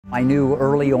I knew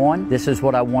early on this is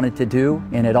what I wanted to do,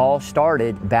 and it all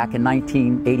started back in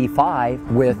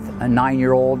 1985 with a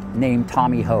 9-year-old named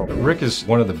Tommy Ho. Rick is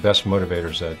one of the best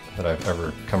motivators that I've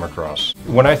ever come across.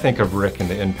 When I think of Rick and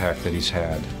the impact that he's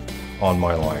had on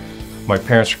my life, my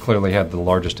parents clearly had the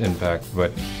largest impact,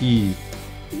 but he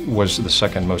was the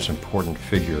second most important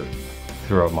figure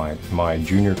throughout my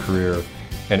junior career,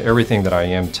 and everything that I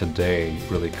am today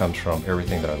really comes from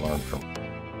everything that I learned from him.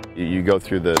 You go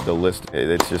through the list,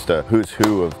 it's just a who's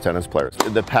who of tennis players.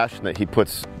 The passion that he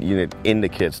puts into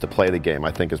kids to play the game,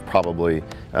 I think, is probably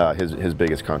his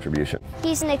biggest contribution.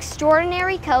 He's an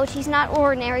extraordinary coach. He's not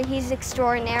ordinary, he's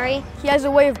extraordinary. He has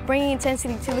a way of bringing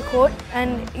intensity to the court,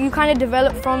 and you kind of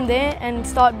develop from there and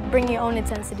start bringing your own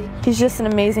intensity. He's just an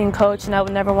amazing coach, and I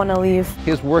would never want to leave.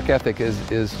 His work ethic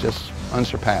is just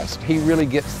unsurpassed. He really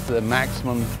gets the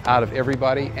maximum out of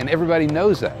everybody, and everybody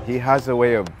knows that. He has a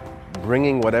way of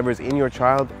bringing whatever's in your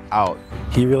child out.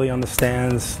 He really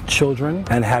understands children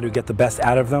and how to get the best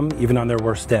out of them, even on their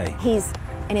worst day. He's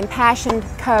an impassioned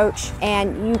coach,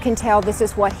 and you can tell this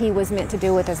is what he was meant to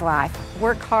do with his life.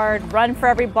 Work hard, run for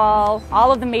every ball,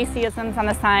 all of the Macci-isms on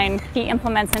the sign, he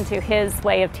implements into his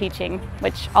way of teaching,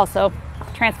 which also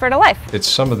transfer to life. It's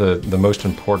some of the most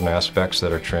important aspects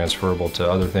that are transferable to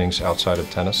other things outside of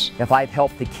tennis. If I've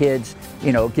helped the kids,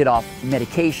 get off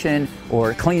medication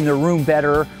or clean their room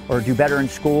better or do better in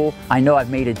school, I know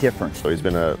I've made a difference. So he's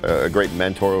been a great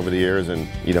mentor over the years, and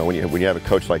when you have a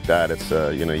coach like that, it's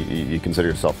you consider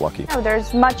yourself lucky.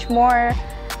 There's much more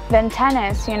than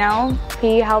tennis,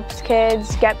 He helps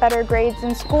kids get better grades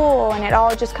in school, and it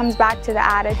all just comes back to the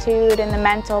attitude and the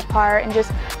mental part and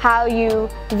just how you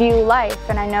view life.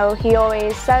 And I know he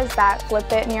always says that,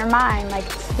 flip it in your mind.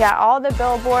 All the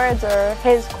billboards or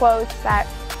his quotes that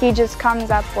he just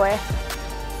comes up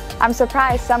with. I'm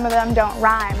surprised some of them don't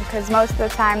rhyme, because most of the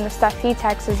time the stuff he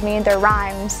texts me, they're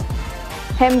rhymes.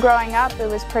 Him growing up, it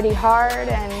was pretty hard,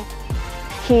 and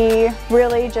he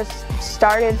really just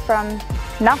started from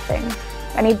nothing,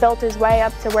 and he built his way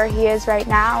up to where he is right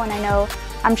now. And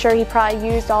I'm sure he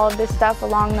probably used all of this stuff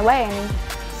along the way. And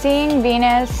seeing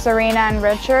Venus, Serena, and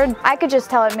Richard, I could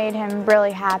just tell it made him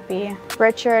really happy.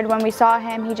 Richard, when we saw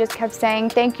him, he just kept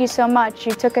saying, "Thank you so much,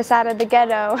 you took us out of the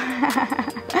ghetto."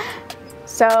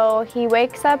 So he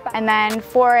wakes up, and then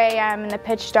 4 a.m. in the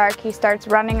pitch dark, he starts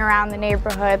running around the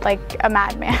neighborhood like a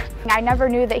madman. I never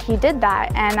knew that he did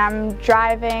that, and I'm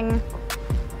driving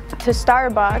to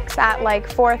Starbucks at like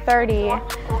 4:30,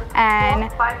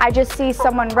 and I just see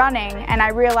someone running, and I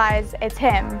realize it's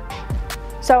him.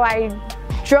 So I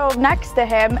drove next to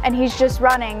him, and he's just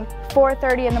running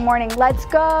 4:30 in the morning, let's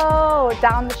go,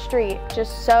 down the street.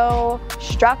 Just so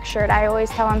structured. I always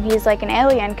tell him he's like an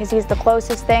alien, because he's the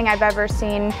closest thing I've ever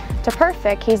seen to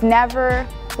perfect. He's never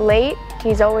late,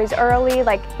 he's always early,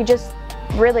 he just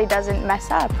really doesn't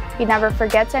mess up. He never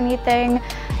forgets anything,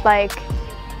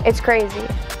 it's crazy.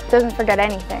 Doesn't forget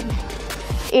anything.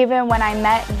 Even when I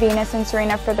met Venus and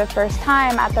Serena for the first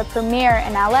time at the premiere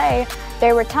in LA,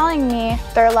 they were telling me,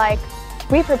 they're like,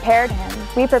 we prepared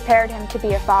him to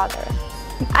be a father.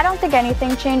 I don't think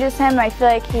anything changes him. I feel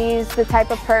like he's the type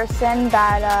of person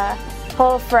that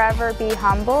he'll forever be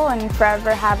humble and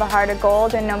forever have a heart of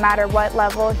gold, and no matter what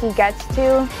level he gets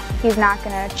to, he's not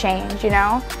gonna change,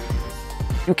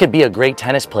 You could be a great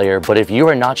tennis player, but if you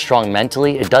are not strong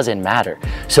mentally, it doesn't matter.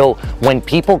 So when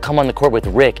people come on the court with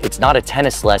Rick, it's not a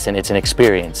tennis lesson, it's an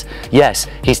experience. Yes,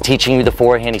 he's teaching you the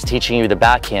forehand, he's teaching you the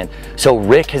backhand. So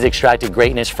Rick has extracted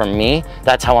greatness from me.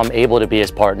 That's how I'm able to be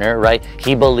his partner, right?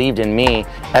 He believed in me.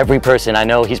 Every person, I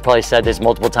know he's probably said this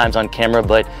multiple times on camera,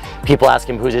 but people ask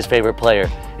him who's his favorite player.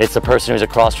 It's the person who's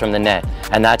across from the net.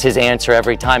 And that's his answer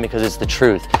every time, because it's the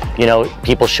truth.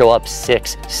 People show up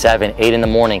 6, 7, 8 in the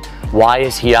morning. Why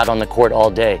is he out on the court all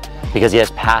day? Because he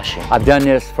has passion. I've done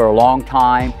this for a long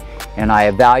time, and I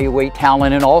evaluate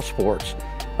talent in all sports.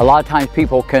 A lot of times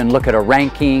people can look at a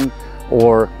ranking,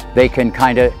 or they can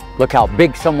kind of look how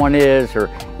big someone is, or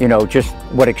just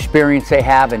what experience they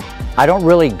have, and I don't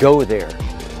really go there.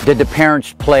 Did the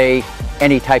parents play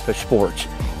any type of sports?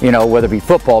 Whether it be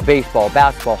football, baseball,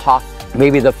 basketball, hockey.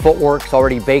 Maybe the footwork's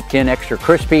already baked in extra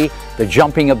crispy, the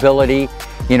jumping ability,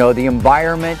 the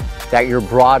environment that you're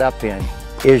brought up in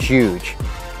is huge.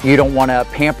 You don't want to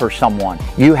pamper someone.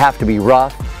 You have to be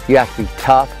rough, you have to be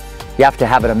tough, you have to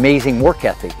have an amazing work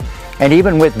ethic. And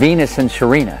even with Venus and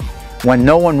Serena, when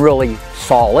no one really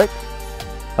saw it,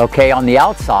 on the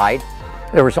outside,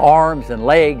 there was arms and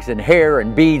legs and hair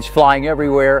and beads flying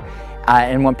everywhere.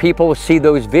 And when people see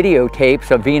those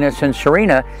videotapes of Venus and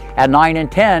Serena at 9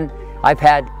 and 10, I've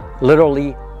had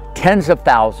literally tens of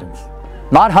thousands,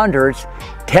 not hundreds,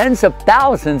 tens of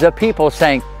thousands of people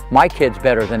saying, my kid's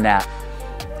better than that.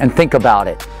 And think about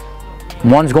it.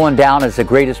 One's going down as the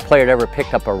greatest player to ever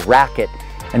pick up a racket,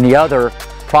 and the other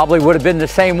probably would have been the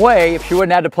same way if she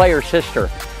wouldn't have had to play her sister.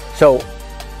 So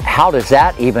how does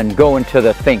that even go into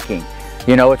the thinking?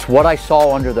 You know, it's what I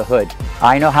saw under the hood.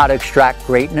 I know how to extract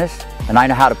greatness, and I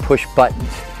know how to push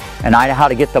buttons, and I know how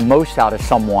to get the most out of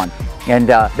someone. And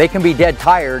they can be dead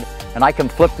tired, and I can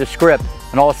flip the script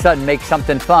and all of a sudden make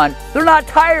something fun. They're not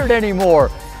tired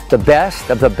anymore. The best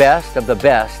of the best of the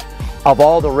best of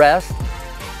all the rest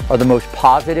are the most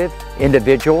positive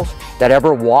individuals that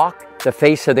ever walked the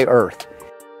face of the earth.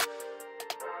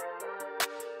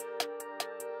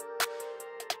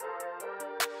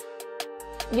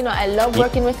 You know, I love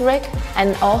working with Rick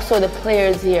and also the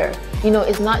players here. You know,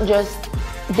 it's not just,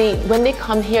 when they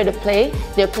come here to play,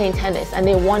 they're playing tennis and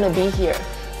they want to be here.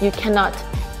 You cannot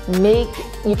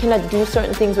do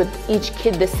certain things with each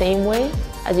kid the same way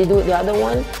as you do with the other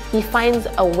one. He finds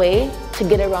a way to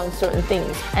get around certain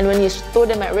things. And when you throw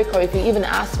them at Rick, or if you even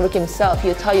ask Rick himself,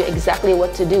 he'll tell you exactly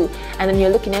what to do. And then you're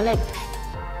looking at like,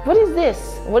 what is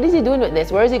this? What is he doing with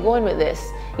this? Where is he going with this?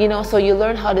 You know, so you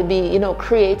learn how to be, you know,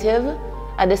 creative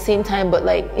at the same time, but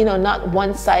like, you know, not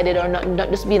one-sided, or not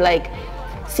just be like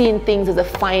seeing things as a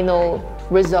final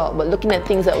result, but looking at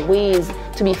things as ways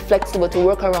to be flexible, to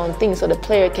work around things so the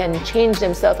player can change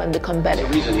themselves and become better. The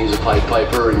reason he's a Pied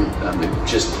Piper and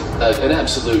just an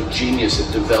absolute genius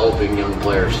at developing young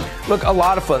players. Look, a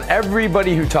lot of fun.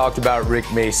 Everybody who talked about Rick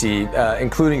Macci,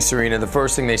 including Serena, the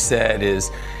first thing they said is,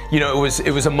 you know,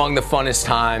 it was among the funnest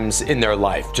times in their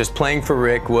life. Just playing for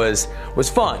Rick was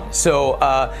fun. So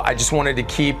I just wanted to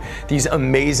keep these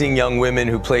amazing young women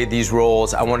who played these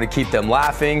roles. I wanted to keep them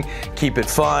laughing, keep it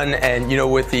fun, and you know,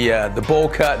 with the bowl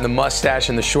cut and the mustache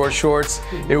and the short shorts,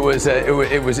 it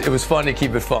was fun to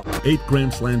keep it fun. 8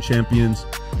 Grand Slam champions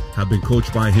have been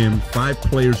coached by him. 5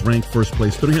 players ranked first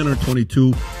place.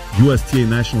 322 USTA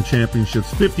national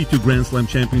championships. 52 Grand Slam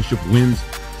championship wins.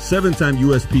 7-time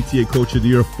USPTA Coach of the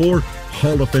Year, 4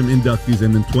 Hall of Fame inductees,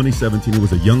 and in 2017 he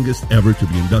was the youngest ever to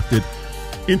be inducted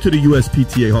into the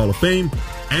USPTA Hall of Fame.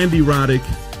 Andy Roddick,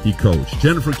 he coached.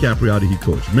 Jennifer Capriati, he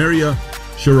coached. Maria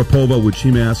Sharapova, which he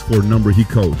may ask for a number, he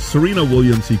coached. Serena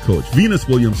Williams, he coached. Venus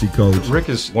Williams, he coached. Rick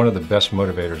is one of the best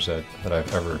motivators that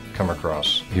I've ever come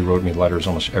across. He wrote me letters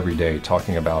almost every day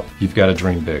talking about, you've got to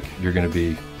dream big. You're going to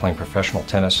be playing professional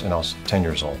tennis, and I was 10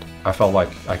 years old. I felt like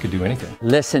I could do anything.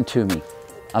 Listen to me.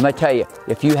 I'm going to tell you,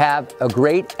 if you have a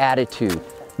great attitude,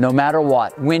 no matter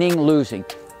what, winning, losing,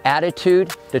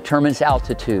 attitude determines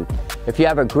altitude. If you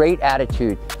have a great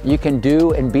attitude, you can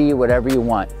do and be whatever you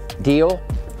want. Deal?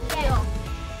 Deal.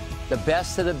 The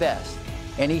best of the best,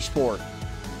 any sport,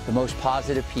 the most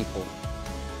positive people,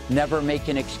 never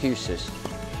making excuses.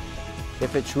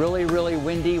 If it's really, really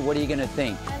windy, what are you going to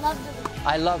think?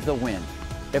 I love the wind.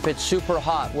 If it's super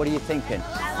hot, what are you thinking?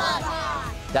 I love hot.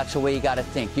 That's the way you got to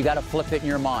think. You got to flip it in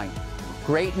your mind.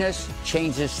 Greatness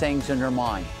changes things in your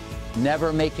mind.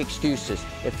 Never make excuses.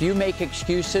 If you make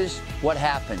excuses, what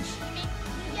happens?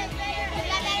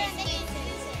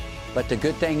 But the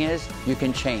good thing is, you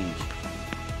can change.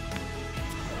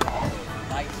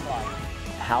 Nice slide.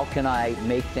 How can I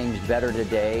make things better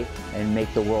today and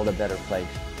make the world a better place?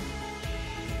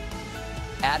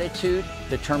 Attitude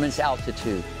determines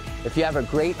altitude. If you have a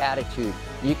great attitude,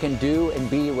 you can do and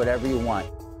be whatever you want.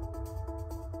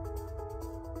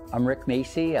 I'm Rick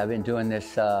Macci. I've been doing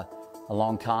this a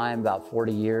long time, about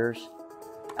 40 years.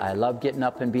 I love getting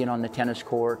up and being on the tennis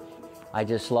court. I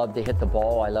just love to hit the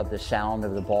ball. I love the sound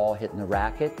of the ball hitting the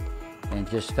racket, and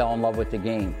just fell in love with the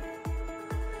game.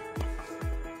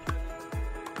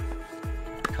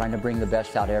 Trying to bring the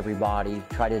best out of everybody,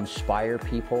 try to inspire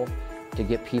people, to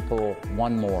get people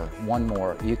one more.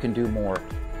 You can do more.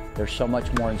 There's so much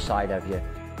more inside of you.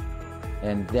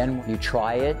 And then you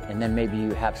try it, and then maybe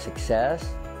you have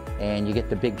success, and you get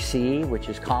the big C, which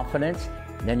is confidence,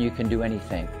 then you can do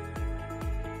anything.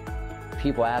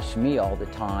 People ask me all the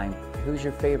time, who's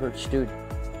your favorite student?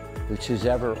 Who's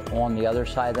ever on the other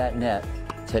side of that net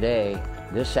today,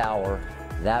 this hour,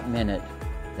 that minute,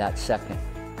 that second.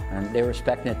 And they're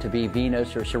expecting it to be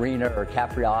Venus or Serena or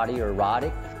Capriati or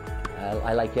Roddick.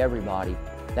 I like everybody.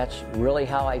 That's really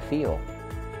how I feel.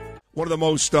 One of the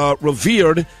most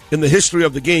revered in the history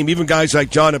of the game. Even guys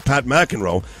like John and Pat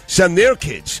McEnroe send their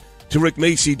kids to Rick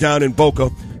Macci down in Boca.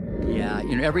 Yeah,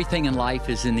 you know, everything in life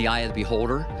is in the eye of the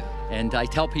beholder. And I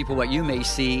tell people what you may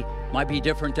see might be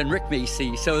different than Rick may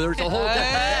see. So there's a whole different...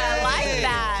 I like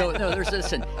that. So, no,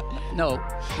 listen,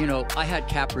 you know, I had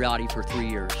Capriati for 3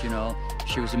 years, you know.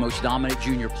 She was the most dominant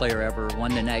junior player ever,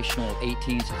 won the national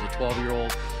 18s as a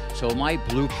 12-year-old. So my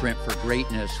blueprint for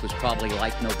greatness was probably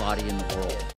like nobody in the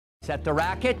world. Set the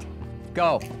racket,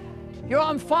 go. You're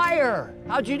on fire.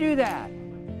 How'd you do that?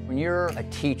 When you're a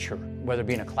teacher, whether it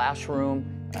be in a classroom,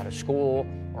 at a school,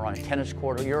 or on a tennis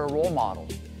court, you're a role model.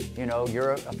 You know,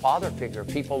 you're a father figure.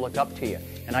 People look up to you.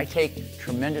 And I take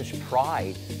tremendous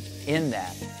pride in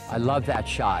that. I love that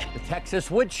shot. The Texas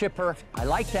wood chipper, I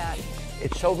like that.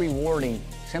 It's so rewarding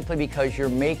simply because you're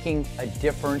making a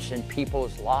difference in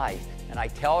people's lives. And I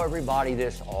tell everybody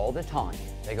this all the time.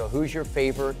 They go, who's your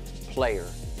favorite player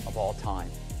of all time?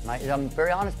 And I'm very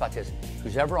honest about this.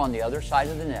 Who's ever on the other side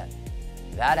of the net,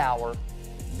 that hour,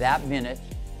 that minute,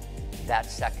 that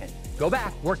second. Go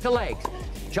back, work the legs.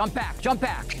 Jump back, jump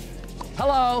back.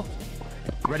 Hello.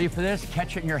 Ready for this?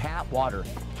 Catch it in your hat, water.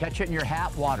 Catch it in your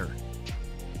hat, water.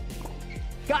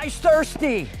 Guy's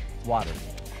thirsty, water.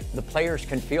 The players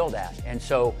can feel that. And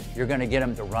so you're gonna get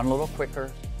them to run a little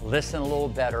quicker, listen a little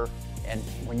better. And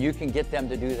when you can get them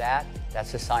to do that,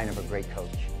 that's a sign of a great coach.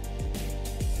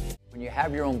 When you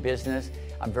have your own business,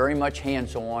 I'm very much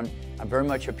hands-on. I'm very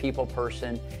much a people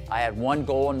person. I had one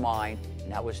goal in mind,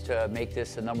 and that was to make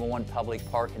this the #1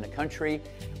 public park in the country.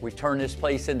 We turned this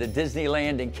place into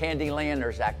Disneyland and Candyland.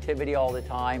 There's activity all the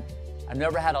time. I've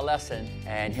never had a lesson,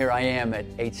 and here I am at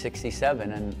age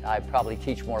 67, and I probably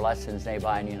teach more lessons than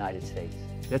anybody in the United States.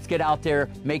 Let's get out there,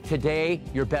 make today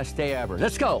your best day ever.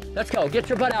 Let's go, get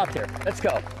your butt out there. Let's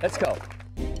go, let's go.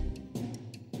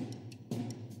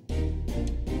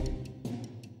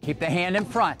 Keep the hand in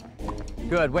front.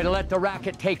 Good, way to let the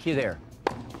racket take you there.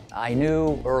 I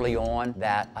knew early on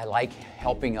that I like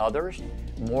helping others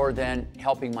more than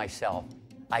helping myself.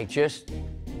 I just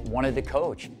wanted to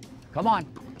coach. Come on,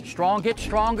 strong get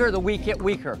stronger, the weak get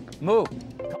weaker. Move.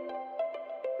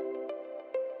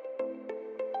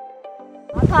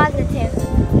 Positive.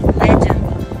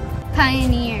 Legend.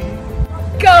 Pioneer.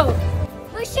 Go.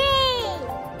 Bushy.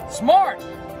 Smart.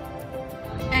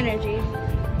 Energy.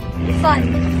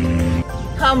 Fun.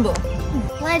 Humble.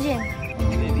 Legend.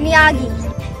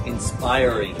 Miyagi.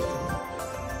 Inspiring.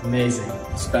 Amazing.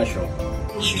 Special.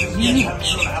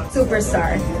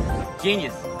 Superstar.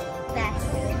 Genius. Best.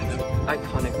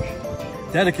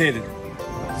 Iconic. Dedicated.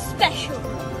 Special.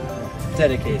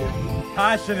 Dedicated.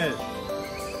 Passionate.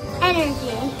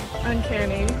 Energy.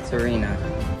 Uncanny. Serena.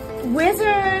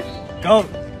 Wizard. Goat.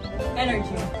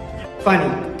 Energy. Funny.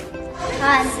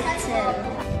 Positive.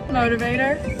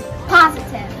 Motivator.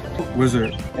 Positive.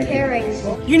 Wizard. Caring.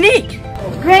 Unique.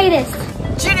 Greatest.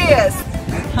 Genius.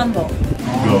 Humble.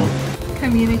 Goat.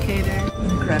 Communicator.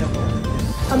 Incredible.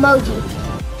 Emoji.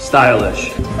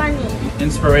 Stylish. Funny.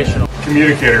 Inspirational.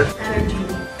 Communicator. Energy.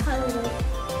 Hungry.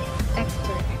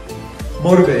 Expert.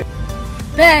 Motivate.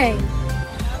 Bang.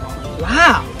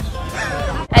 Wow.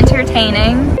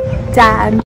 Entertaining. Dad.